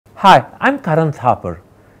Hi, I'm Karan Thapar.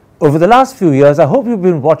 Over the last few years, I hope you've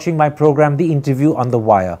been watching my program, The Interview on the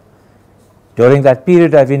Wire. During that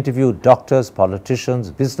period, I've interviewed doctors,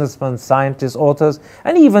 politicians, businessmen, scientists, authors,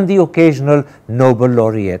 and even the occasional Nobel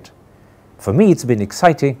laureate. For me, it's been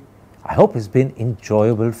exciting. I hope it's been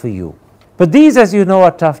enjoyable for you. But these, as you know,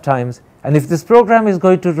 are tough times, and if this program is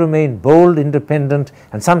going to remain bold, independent,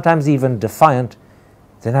 and sometimes even defiant,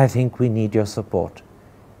 then I think we need your support.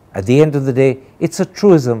 At the end of the day, it's a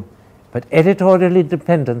truism, but editorial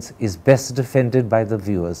independence is best defended by the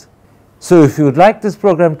viewers. So if you would like this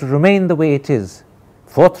program to remain the way it is,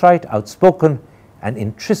 forthright, outspoken, and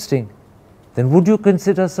interesting, then would you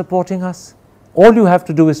consider supporting us? All you have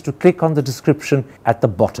to do is to click on the description at the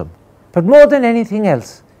bottom. But more than anything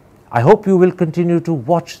else, I hope you will continue to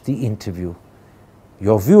watch the interview.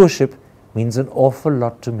 Your viewership means an awful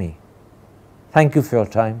lot to me. Thank you for your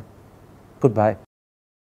time. Goodbye.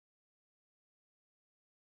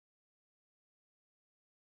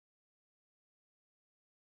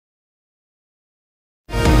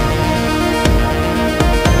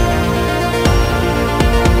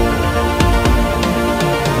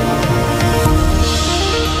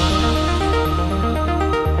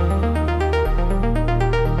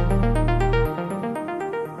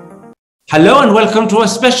 Hello and welcome to a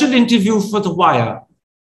special interview for The Wire.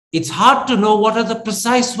 It's hard to know what are the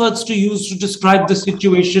precise words to use to describe the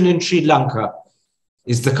situation in Sri Lanka.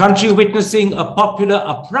 Is the country witnessing a popular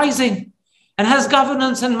uprising? And has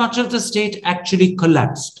governance and much of the state actually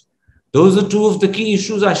collapsed? Those are two of the key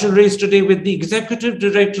issues I shall raise today with the Executive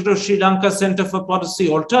Director of Sri Lanka Centre for Policy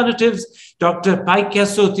Alternatives, Dr.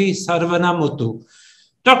 Paikyasoti Saravanamuttu.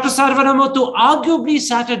 Dr. Saravanamuttu, arguably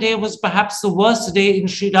Saturday was perhaps the worst day in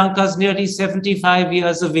Sri Lanka's nearly 75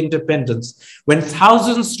 years of independence, when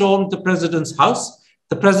thousands stormed the president's house,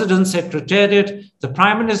 the president's secretariat, the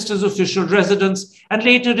prime minister's official residence, and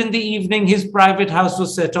later in the evening, his private house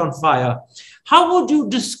was set on fire. How would you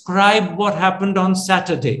describe what happened on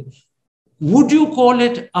Saturday? Would you call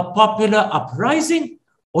it a popular uprising?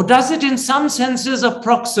 Or does it in some senses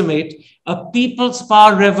approximate a people's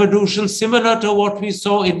power revolution similar to what we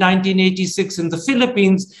saw in 1986 in the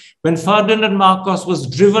Philippines when Ferdinand Marcos was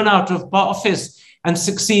driven out of office and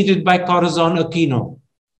succeeded by Corazon Aquino?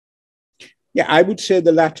 Yeah, I would say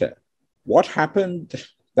the latter. What happened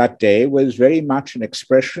that day was very much an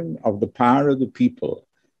expression of the power of the people.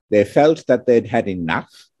 They felt that they'd had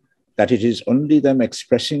enough, that it is only them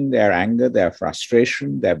expressing their anger, their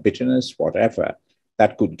frustration, their bitterness, whatever,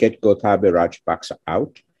 that could get Gotabaya Rajapaksa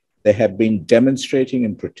out. They have been demonstrating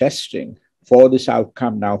and protesting for this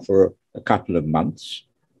outcome now for a couple of months,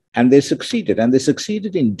 and they succeeded. And they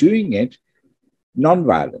succeeded in doing it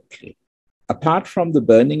non-violently. Apart from the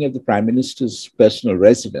burning of the Prime Minister's personal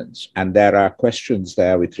residence, and there are questions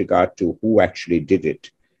there with regard to who actually did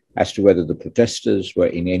it, as to whether the protesters were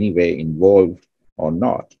in any way involved or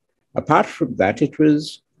not. Apart from that, it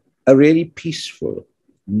was a really peaceful,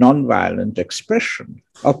 non-violent expression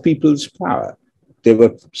of people's power. They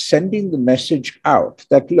were sending the message out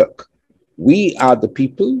that, look, we are the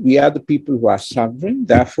people who are sovereign,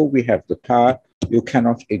 therefore we have the power, you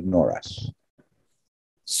cannot ignore us.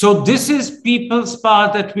 So this is people's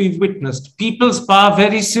power that we've witnessed, people's power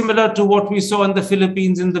very similar to what we saw in the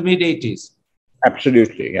Philippines in the mid-80s.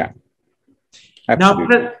 Absolutely, yeah.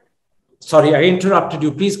 Absolutely. Now, sorry, I interrupted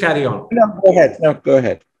you. Please carry on. No, go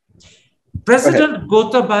ahead. President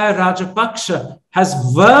Gotabaya Rajapaksa has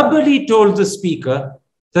verbally told the speaker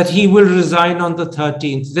that he will resign on the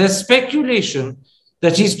 13th. There's speculation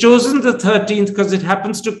that he's chosen the 13th because it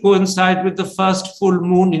happens to coincide with the first full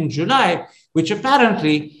moon in July, which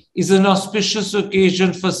apparently is an auspicious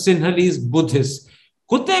occasion for Sinhalese Buddhists.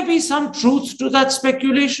 Could there be some truth to that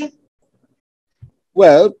speculation?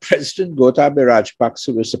 Well, President Gotabaya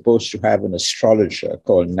Rajapaksa was supposed to have an astrologer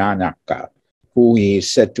called Nanaka, who he is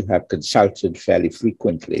said to have consulted fairly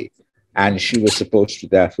frequently. And she was supposed to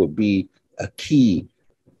therefore be a key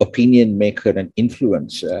opinion maker and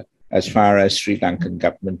influencer as far as Sri Lankan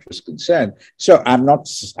government was concerned. So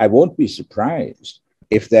I won't be surprised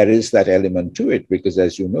if there is that element to it, because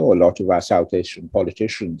as you know, a lot of our South Asian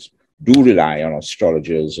politicians do rely on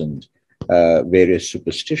astrologers and various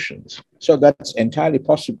superstitions. So that's entirely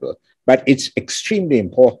possible. But it's extremely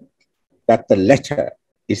important that the letter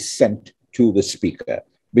is sent to the speaker,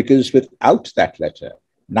 because without that letter,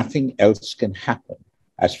 nothing else can happen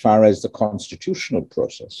as far as the constitutional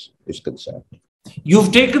process is concerned.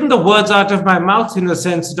 You've taken the words out of my mouth in a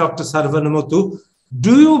sense, Dr. Saravanamuttu.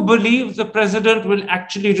 Do you believe the president will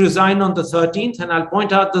actually resign on the 13th? And I'll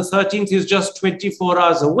point out the 13th is just 24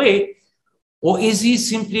 hours away. Or is he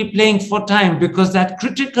simply playing for time? Because that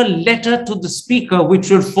critical letter to the speaker,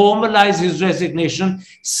 which will formalize his resignation,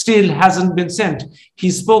 still hasn't been sent.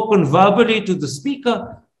 He's spoken verbally to the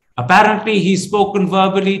speaker. Apparently, he's spoken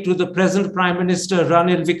verbally to the present Prime Minister,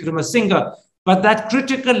 Ranil Wickremesinghe, but that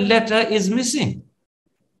critical letter is missing.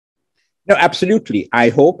 No, absolutely. I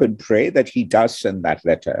hope and pray that he does send that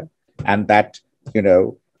letter and that,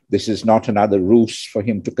 this is not another ruse for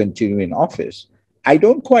him to continue in office. I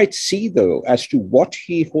don't quite see, though, as to what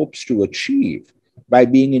he hopes to achieve by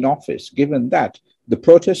being in office, given that the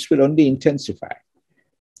protests will only intensify.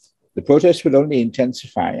 The protests will only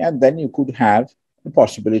intensify, and then you could have the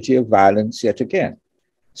possibility of violence yet again.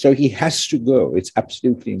 So he has to go. It's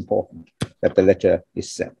absolutely important that the letter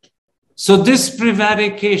is sent. So this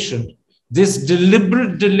prevarication, this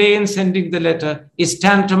deliberate delay in sending the letter is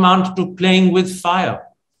tantamount to playing with fire.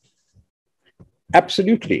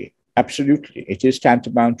 Absolutely. Absolutely. It is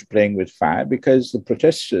tantamount to playing with fire because the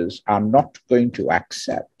protesters are not going to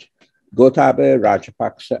accept Gotabaya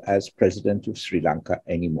Rajapaksa as president of Sri Lanka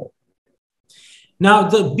anymore. Now,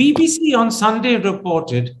 the BBC on Sunday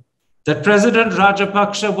reported that President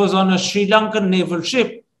Rajapaksa was on a Sri Lankan naval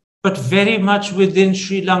ship, but very much within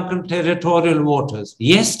Sri Lankan territorial waters.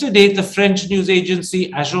 Yesterday, the French news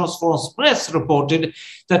agency Agence France-Presse reported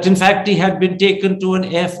that, in fact, he had been taken to an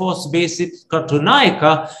Air Force base at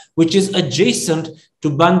Katunaika, which is adjacent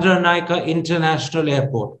to Bandaranaike International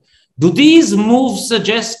Airport. Do these moves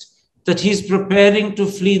suggest that he's preparing to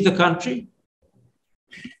flee the country?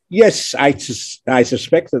 Yes, I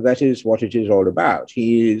suspect that is what it is all about.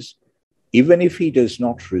 He is, even if he does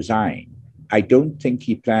not resign, I don't think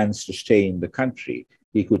he plans to stay in the country.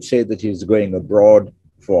 He could say that he's going abroad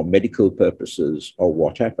for medical purposes or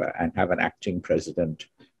whatever and have an acting president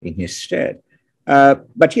in his stead.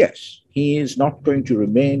 But yes, he is not going to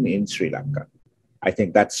remain in Sri Lanka. I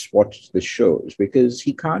think that's what this shows, because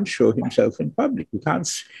he can't show himself in public.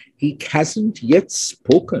 He hasn't yet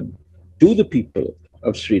spoken to the people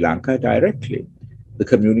of Sri Lanka directly. The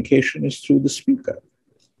communication is through the speaker.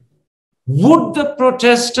 Would the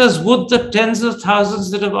protesters, would the tens of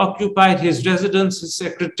thousands that have occupied his residence, his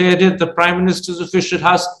secretariat, the Prime Minister's official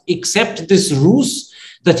house, accept this ruse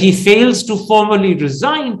that he fails to formally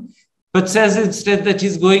resign, but says instead that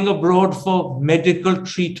he's going abroad for medical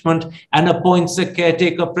treatment and appoints a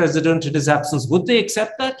caretaker president in his absence? Would they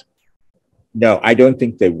accept that? No, I don't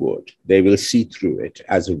think they would. They will see through it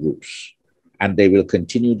as a ruse, and they will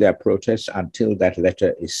continue their protests until that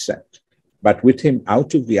letter is sent. But with him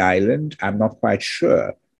out of the island, I'm not quite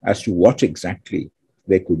sure as to what exactly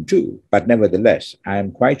they could do. But nevertheless, I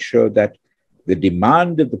am quite sure that the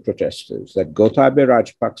demand of the protesters that Gotabaya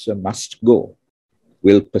Rajapaksa must go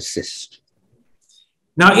will persist.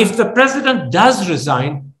 Now, if the president does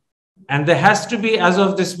resign, and there has to be, as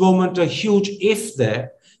of this moment, a huge if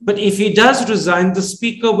there, but if he does resign, the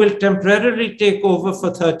speaker will temporarily take over for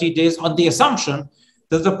 30 days on the assumption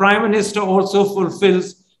that the prime minister also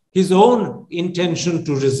fulfills his own intention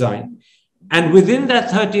to resign. And within that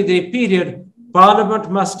 30-day period,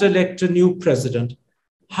 Parliament must elect a new president.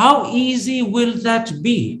 How easy will that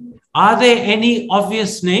be? Are there any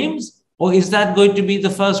obvious names, or is that going to be the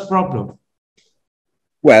first problem?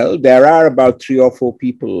 Well, there are about 3 or 4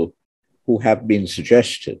 people who have been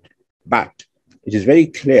suggested, but it is very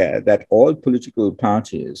clear that all political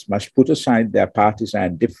parties must put aside their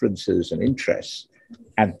partisan differences and interests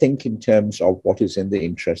and think in terms of what is in the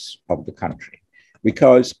interests of the country.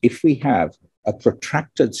 Because if we have a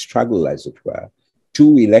protracted struggle, as it were,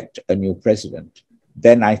 to elect a new president,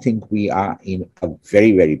 then I think we are in a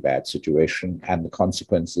very, very bad situation, and the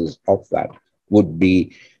consequences of that would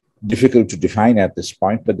be difficult to define at this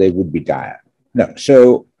point, but they would be dire. No,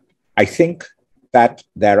 so I think that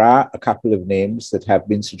there are a couple of names that have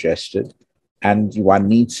been suggested, and one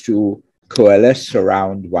needs to coalesce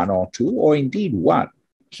around 1 or 2, or indeed 1,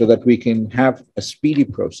 so that we can have a speedy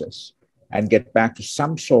process and get back to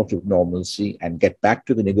some sort of normalcy and get back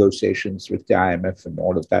to the negotiations with the IMF and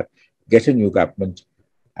all of that, get a new government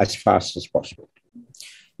as fast as possible.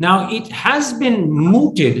 Now, it has been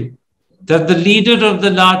mooted that the leader of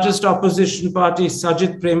the largest opposition party,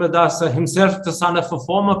 Sajith Premadasa, himself the son of a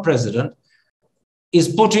former president, is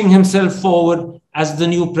putting himself forward as the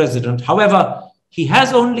new president. However, he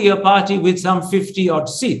has only a party with some 50-odd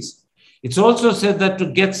seats. It's also said that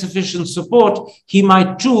to get sufficient support, he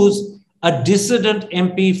might choose a dissident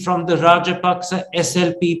MP from the Rajapaksa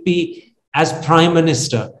SLPP as prime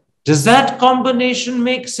minister. Does that combination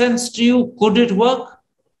make sense to you? Could it work?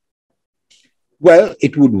 Well,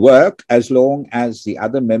 it would work as long as the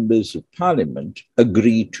other members of parliament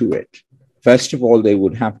agree to it. First of all, they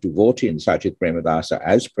would have to vote in Sajith Premadasa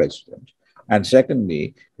as president. And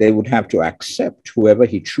secondly, they would have to accept whoever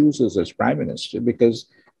he chooses as prime minister, because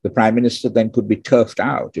the prime minister then could be turfed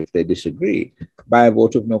out if they disagree by a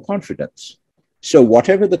vote of no confidence. So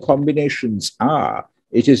whatever the combinations are,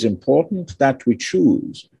 it is important that we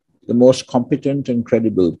choose the most competent and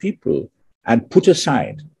credible people and put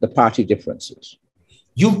aside the party differences.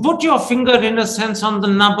 You've put your finger, in a sense, on the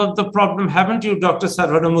nub of the problem, haven't you, Dr.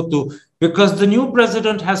 Saravanamuttu? Because the new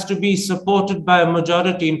president has to be supported by a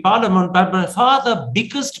majority in parliament, but by far the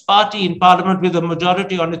biggest party in parliament with a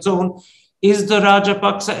majority on its own is the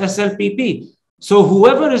Rajapaksa SLPP. So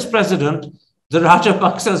whoever is president, the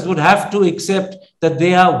Rajapaksas would have to accept that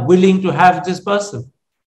they are willing to have this person.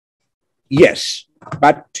 Yes,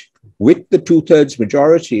 but with the two-thirds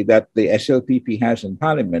majority that the SLPP has in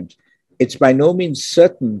parliament, it's by no means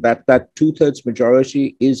certain that that two-thirds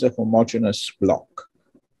majority is a homogeneous bloc,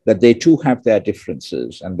 that they too have their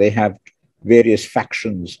differences and they have various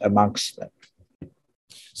factions amongst them.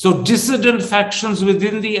 So dissident factions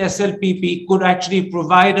within the SLPP could actually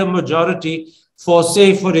provide a majority for,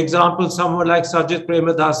 say, for example, someone like Sajid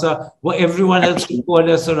Premadasa, where everyone else could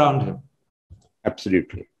coalesce around him.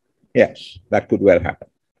 Absolutely. Yes, that could well happen.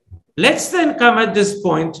 Let's then come at this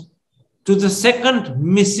point to the second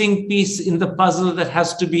missing piece in the puzzle that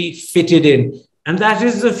has to be fitted in, and that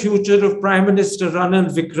is the future of Prime Minister Ranil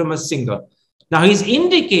Wickremesinghe. Now, he's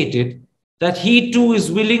indicated that he too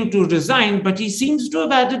is willing to resign, but he seems to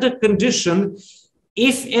have added a condition: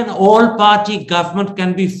 if an all-party government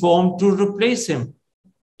can be formed to replace him.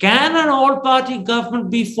 Can an all-party government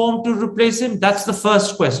be formed to replace him? That's the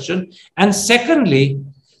first question. And secondly,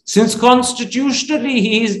 since constitutionally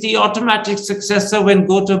he is the automatic successor when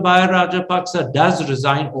Gotabaya Rajapaksa does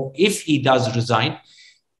resign, or if he does resign,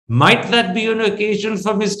 might that be an occasion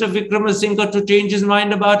for Mr. Wickremesinghe to change his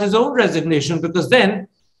mind about his own resignation? Because then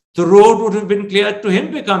the road would have been cleared to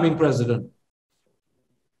him becoming president.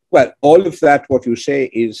 Well, all of that, what you say,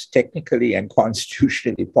 is technically and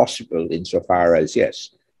constitutionally possible insofar as, yes,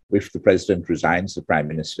 if the president resigns, the prime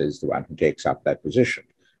minister is the one who takes up that position.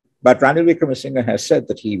 But Ranil Wickremesinghe has said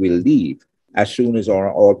that he will leave as soon as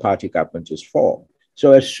all-party government is formed.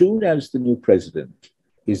 So as soon as the new president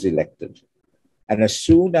is elected, and as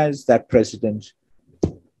soon as that president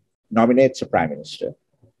nominates a prime minister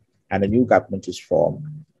and a new government is formed,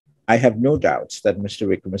 I have no doubts that Mr.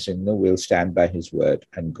 Wickremesinghe will stand by his word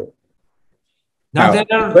and go. Now there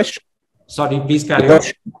are... Sorry, please carry on.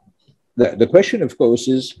 The question, of course,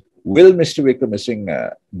 is, will Mr.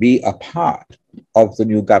 Wickremesinghe be a part of the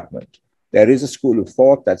new government? There is a school of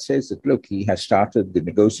thought that says that, look, he has started the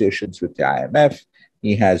negotiations with the IMF,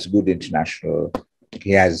 he has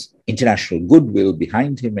international goodwill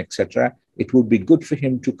behind him, etc. It would be good for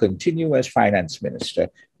him to continue as finance minister,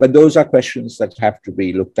 but those are questions that have to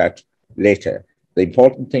be looked at later. The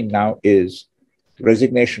important thing now is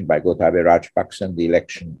resignation by Gotabaya Rajapaksa and the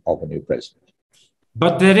election of a new president.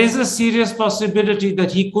 But there is a serious possibility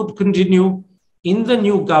that he could continue in the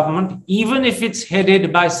new government, even if it's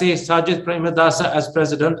headed by, say, Sajid Premadasa as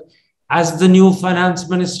president, as the new finance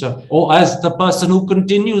minister, or as the person who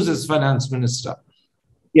continues as finance minister.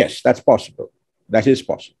 Yes, that's possible. That is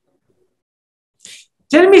possible.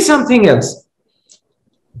 Tell me something else.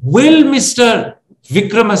 Will Mr.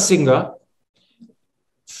 Wickremesinghe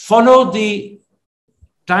follow the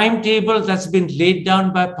timetable that's been laid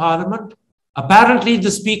down by Parliament? Apparently,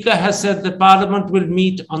 the Speaker has said that Parliament will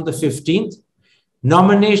meet on the 15th.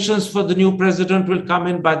 Nominations for the new president will come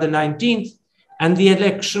in by the 19th, and the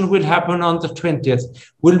election will happen on the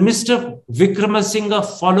 20th. Will Mr.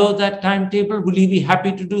 Wickremesinghe follow that timetable? Will he be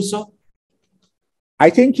happy to do so? I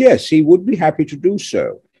think, yes, he would be happy to do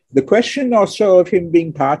so. The question also of him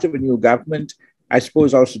being part of a new government, I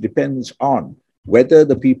suppose, also depends on whether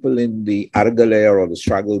the people in the Argalaya or the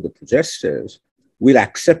struggle, the protesters, will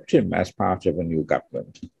accept him as part of a new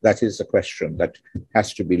government. That is a question that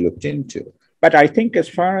has to be looked into. But I think as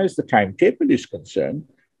far as the timetable is concerned,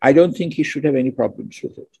 I don't think he should have any problems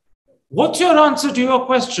with it. What's your answer to your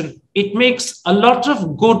question? It makes a lot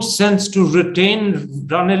of good sense to retain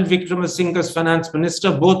Ranil Wickremesinghe as finance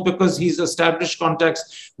minister, both because he's established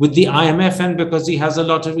contacts with the IMF and because he has a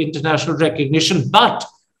lot of international recognition. But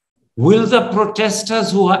will the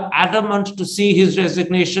protesters who are adamant to see his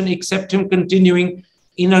resignation accept him continuing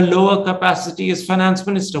in a lower capacity as finance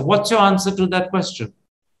minister? What's your answer to that question?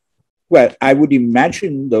 Well, I would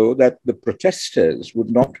imagine, though, that the protesters would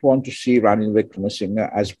not want to see Ranil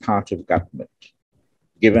Wickremesinghe as part of government,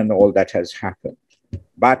 given all that has happened.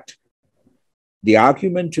 But the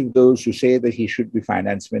argument of those who say that he should be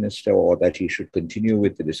finance minister or that he should continue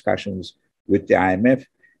with the discussions with the IMF,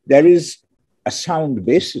 there is a sound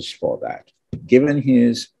basis for that, given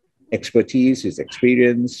his expertise, his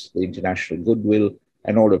experience, the international goodwill,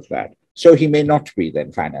 and all of that. So he may not be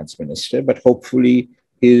then finance minister, but hopefully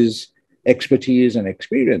his expertise and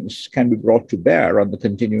experience can be brought to bear on the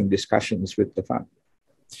continuing discussions with the fund.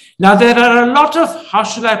 Now, there are a lot of, how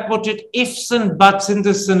shall I put it, ifs and buts in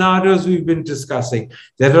the scenarios we've been discussing.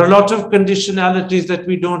 There are a lot of conditionalities that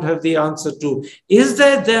we don't have the answer to. Is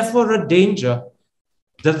there therefore a danger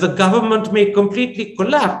that the government may completely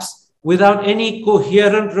collapse without any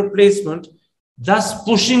coherent replacement, thus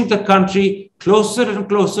pushing the country closer and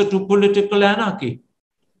closer to political anarchy?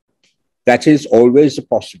 That is always a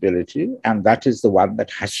possibility, and that is the one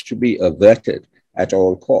that has to be averted at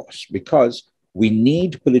all costs, because we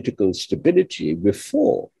need political stability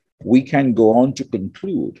before we can go on to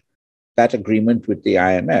conclude that agreement with the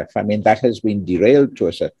IMF. I mean, that has been derailed to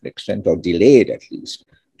a certain extent, or delayed at least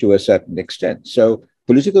to a certain extent. So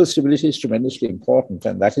political stability is tremendously important,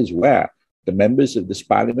 and that is where the members of this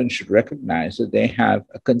parliament should recognize that they have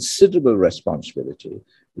a considerable responsibility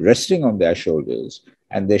resting on their shoulders,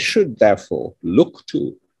 and they should therefore look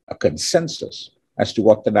to a consensus as to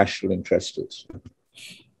what the national interest is.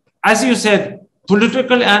 As you said,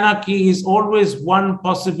 political anarchy is always one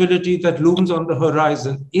possibility that looms on the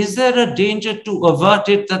horizon. Is there a danger to avert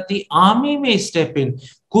it that the army may step in?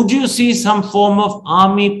 Could you see some form of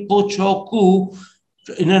army putsch or coup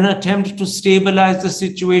in an attempt to stabilize the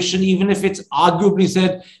situation, even if it's arguably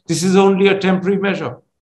said this is only a temporary measure?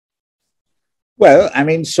 Well, I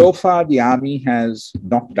mean, so far the army has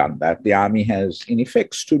not done that. The army has, in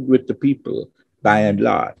effect, stood with the people by and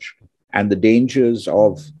large. And the dangers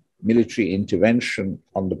of military intervention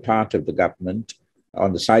on the part of the government,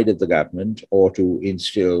 on the side of the government, or to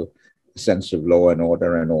instill a sense of law and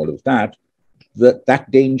order and all of that, that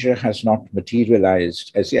danger has not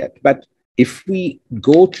materialized as yet. But if we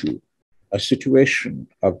go to a situation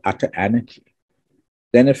of utter anarchy,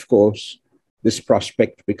 then of course, this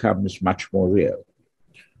prospect becomes much more real.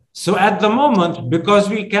 So at the moment, because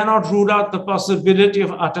we cannot rule out the possibility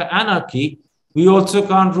of utter anarchy, we also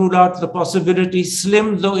can't rule out the possibility,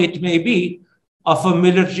 slim though it may be, of a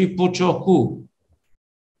military putsch or coup.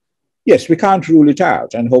 Yes, we can't rule it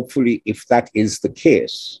out. And hopefully, if that is the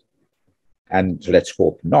case, and let's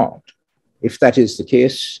hope not, if that is the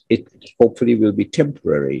case, it hopefully will be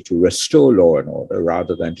temporary to restore law and order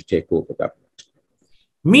rather than to take over government.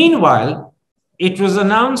 Meanwhile, it was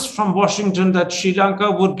announced from Washington that Sri Lanka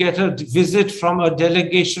would get a visit from a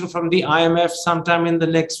delegation from the IMF sometime in the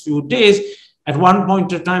next few days. At one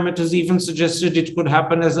point in time, it was even suggested it could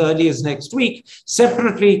happen as early as next week.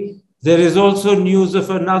 Separately, there is also news of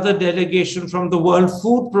another delegation from the World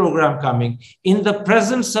Food Programme coming. In the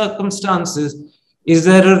present circumstances, is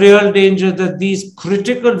there a real danger that these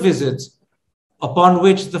critical visits, upon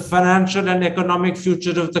which the financial and economic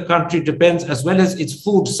future of the country depends, as well as its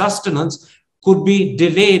food sustenance, could be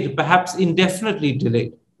delayed, perhaps indefinitely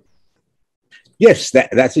delayed? Yes,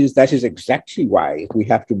 that is exactly why we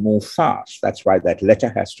have to move fast. That's why that letter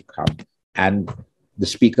has to come. And the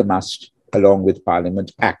Speaker must, along with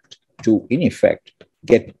Parliament, act to, in effect,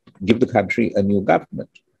 give the country a new government.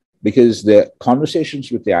 Because the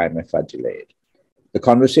conversations with the IMF are delayed. The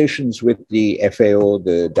conversations with the FAO,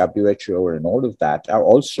 the WHO, and all of that are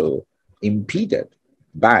also impeded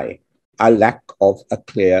by a lack of a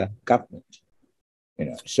clear government.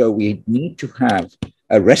 So we need to have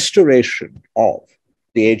a restoration of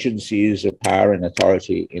the agencies of power and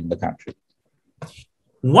authority in the country.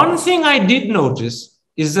 One thing I did notice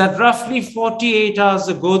is that roughly 48 hours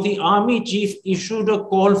ago, the army chief issued a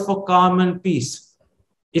call for calm and peace.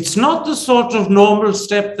 It's not the sort of normal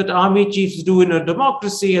step that army chiefs do in a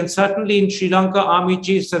democracy, and certainly in Sri Lanka, army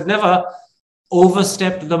chiefs have never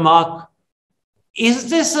overstepped the mark. Is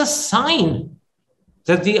this a sign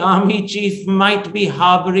that the army chief might be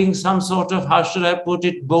harboring some sort of, how should I put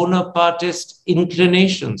it, Bonapartist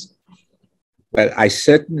inclinations? Well, I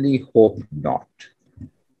certainly hope not.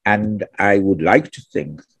 And I would like to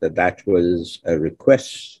think that that was a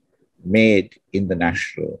request made in the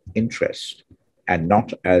national interest and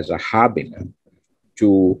not as a harbinger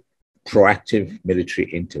to proactive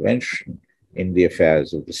military intervention in the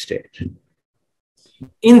affairs of the state.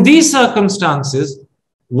 In these circumstances,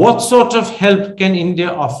 what sort of help can India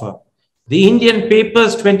offer? The Indian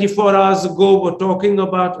papers 24 hours ago were talking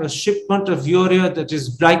about a shipment of urea that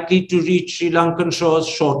is likely to reach Sri Lankan shores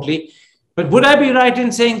shortly. But would I be right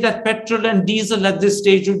in saying that petrol and diesel at this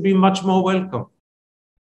stage would be much more welcome?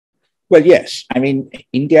 Well, yes. I mean,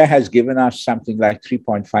 India has given us something like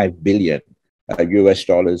 3.5 billion US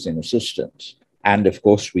dollars in assistance. And of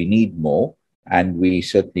course, we need more. And we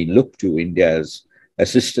certainly look to India's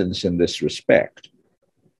assistance in this respect.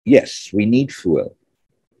 Yes, we need fuel.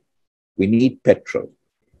 we need petrol,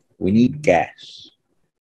 we need gas,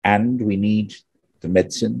 and we need the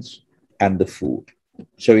medicines and the food.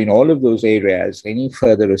 So in all of those areas, any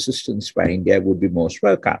further assistance by India would be most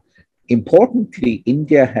welcome. Importantly,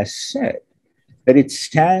 India has said that it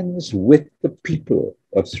stands with the people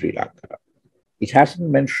of Sri Lanka. It hasn't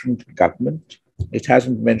mentioned government. It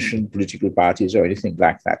hasn't mentioned political parties or anything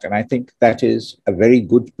like that. And I think that is a very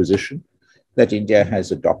good position that India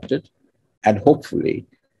has adopted. And hopefully,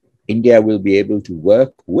 India will be able to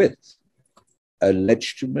work with a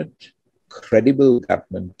legitimate, credible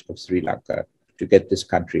government of Sri Lanka to get this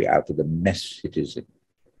country out of the mess it is in.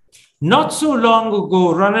 Not so long ago,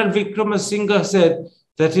 Ranil Wickremesinghe said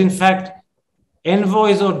that, in fact,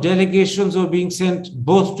 envoys or delegations were being sent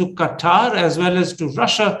both to Qatar as well as to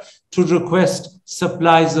Russia to request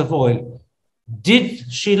supplies of oil. Did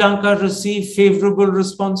Sri Lanka receive favorable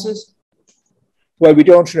responses? Well, we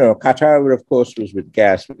don't know. Qatar, of course, was with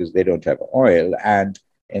gas because they don't have oil. And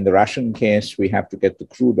in the Russian case, we have to get the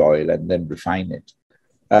crude oil and then refine it.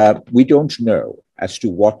 We don't know as to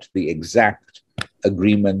what the exact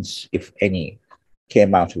agreements, if any,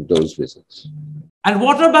 came out of those visits. And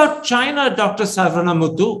what about China, Dr.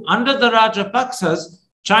 Saravanamuttu? Under the Rajapaksas,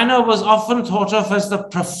 China was often thought of as the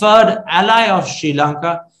preferred ally of Sri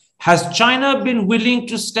Lanka. Has China been willing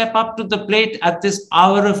to step up to the plate at this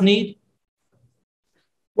hour of need?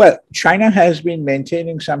 Well, China has been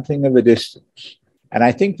maintaining something of a distance. And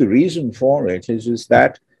I think the reason for it is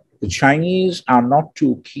that the Chinese are not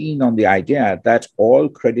too keen on the idea that all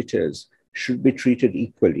creditors should be treated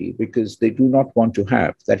equally because they do not want to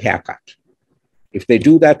have that haircut. If they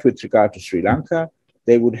do that with regard to Sri Lanka,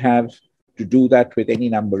 they would have to do that with any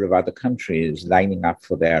number of other countries lining up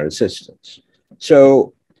for their assistance.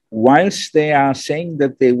 So whilst they are saying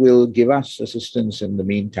that they will give us assistance in the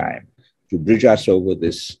meantime to bridge us over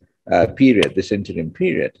this period, this interim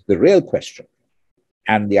period, the real question,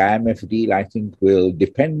 and the IMF deal, I think, will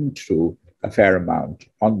depend to a fair amount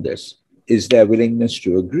on this, is their willingness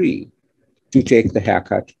to agree to take the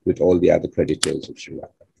haircut with all the other creditors of Sri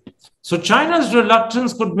Lanka. So China's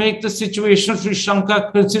reluctance could make the situation for Sri Lanka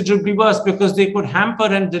considerably worse because they could hamper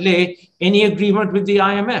and delay any agreement with the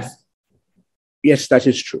IMF. Yes, that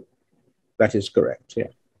is true. That is correct, yeah.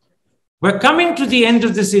 We're coming to the end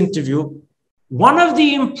of this interview. One of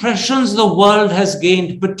the impressions the world has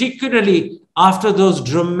gained, particularly after those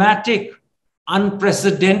dramatic,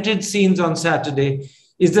 unprecedented scenes on Saturday,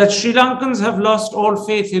 is that Sri Lankans have lost all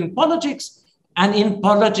faith in politics and in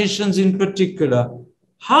politicians in particular.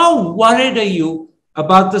 How worried are you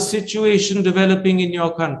about the situation developing in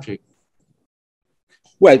your country?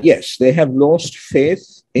 Well, yes, they have lost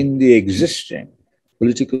faith in the existing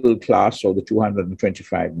political class or the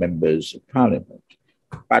 225 members of parliament.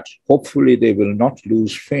 But hopefully they will not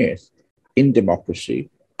lose faith in democracy,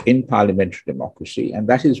 in parliamentary democracy. And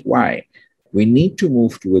that is why we need to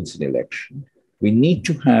move towards an election. We need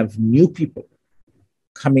to have new people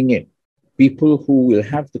coming in, people who will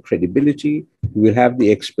have the credibility, who will have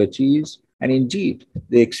the expertise, and indeed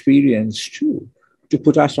the experience too, to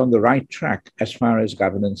put us on the right track as far as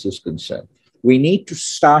governance is concerned. We need to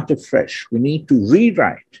start afresh. We need to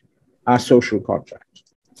rewrite our social contract.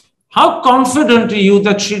 How confident are you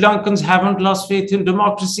that Sri Lankans haven't lost faith in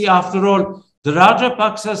democracy? After all, the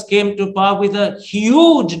Rajapaksas came to power with a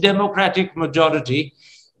huge democratic majority,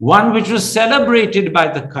 one which was celebrated by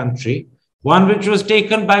the country, one which was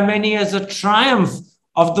taken by many as a triumph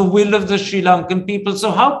of the will of the Sri Lankan people.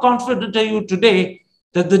 So how confident are you today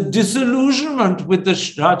that the disillusionment with the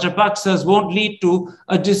Rajapaksas won't lead to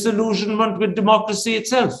a disillusionment with democracy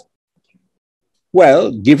itself?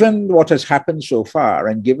 Well, given what has happened so far,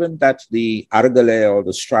 and given that the Argale or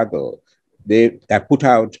the struggle, they have put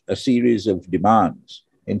out a series of demands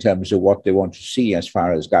in terms of what they want to see as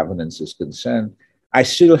far as governance is concerned, I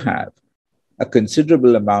still have a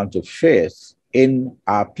considerable amount of faith in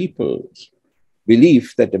our people's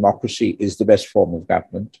belief that democracy is the best form of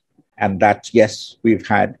government, and that, yes, we've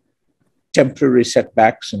had temporary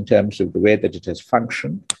setbacks in terms of the way that it has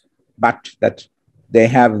functioned, but that they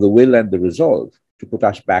have the will and the resolve to put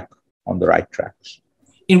us back on the right tracks.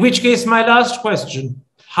 In which case, my last question,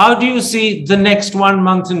 how do you see the next 1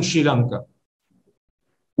 month in Sri Lanka?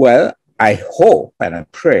 Well, I hope and I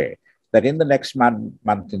pray that in the next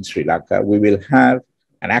month in Sri Lanka, we will have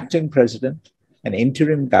an acting president, an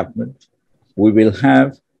interim government. We will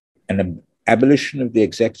have an abolition of the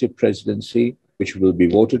executive presidency, which will be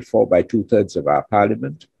voted for by 2/3 of our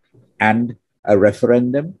parliament, and a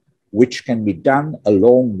referendum, which can be done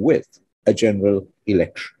along with a general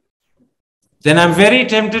election. Then I'm very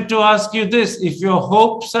tempted to ask you this: if your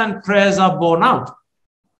hopes and prayers are borne out,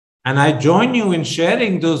 and I join you in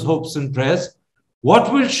sharing those hopes and prayers,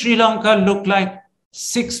 what will Sri Lanka look like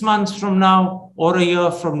 6 months from now or a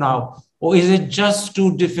year from now? Or is it just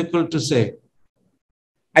too difficult to say?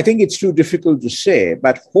 I think it's too difficult to say,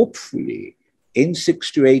 but hopefully in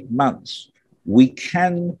 6 to 8 months, we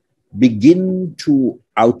can begin to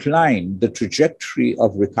outline the trajectory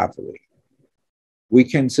of recovery. We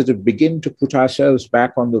can sort of begin to put ourselves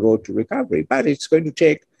back on the road to recovery, but it's going to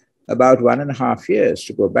take about 1.5 years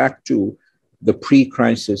to go back to the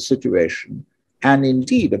pre-crisis situation, and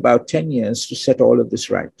indeed about 10 years to set all of this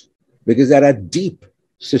right, because there are deep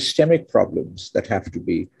systemic problems that have to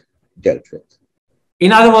be dealt with.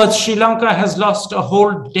 In other words, Sri Lanka has lost a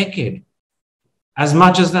whole decade, as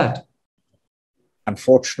much as that.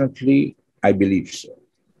 Unfortunately, I believe so.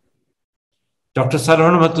 Dr.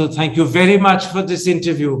 Saravanamuttu, thank you very much for this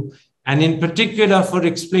interview, and in particular for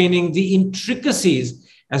explaining the intricacies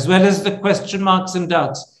as well as the question marks and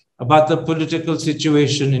doubts about the political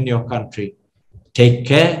situation in your country. Take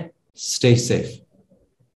care, stay safe.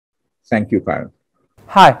 Thank you, Karan.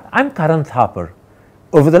 Hi, I'm Karan Thapar.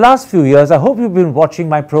 Over the last few years, I hope you've been watching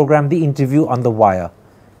my program, The Interview on the Wire.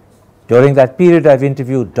 During that period, I've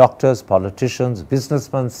interviewed doctors, politicians,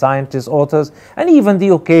 businessmen, scientists, authors, and even the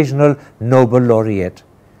occasional Nobel laureate.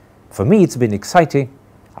 For me, it's been exciting.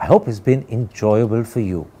 I hope it's been enjoyable for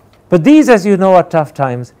you. But these, as you know, are tough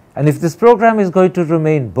times, and if this program is going to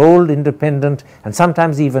remain bold, independent, and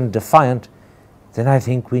sometimes even defiant, then I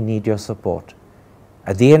think we need your support.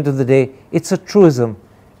 At the end of the day, it's a truism,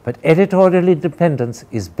 but editorial independence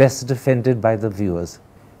is best defended by the viewers.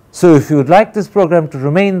 So if you would like this program to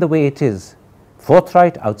remain the way it is,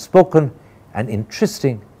 forthright, outspoken, and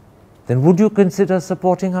interesting, then would you consider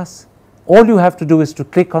supporting us? All you have to do is to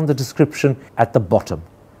click on the description at the bottom.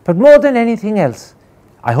 But more than anything else,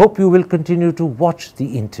 I hope you will continue to watch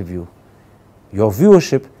the interview. Your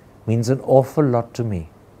viewership means an awful lot to me.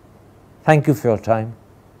 Thank you for your time.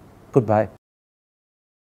 Goodbye.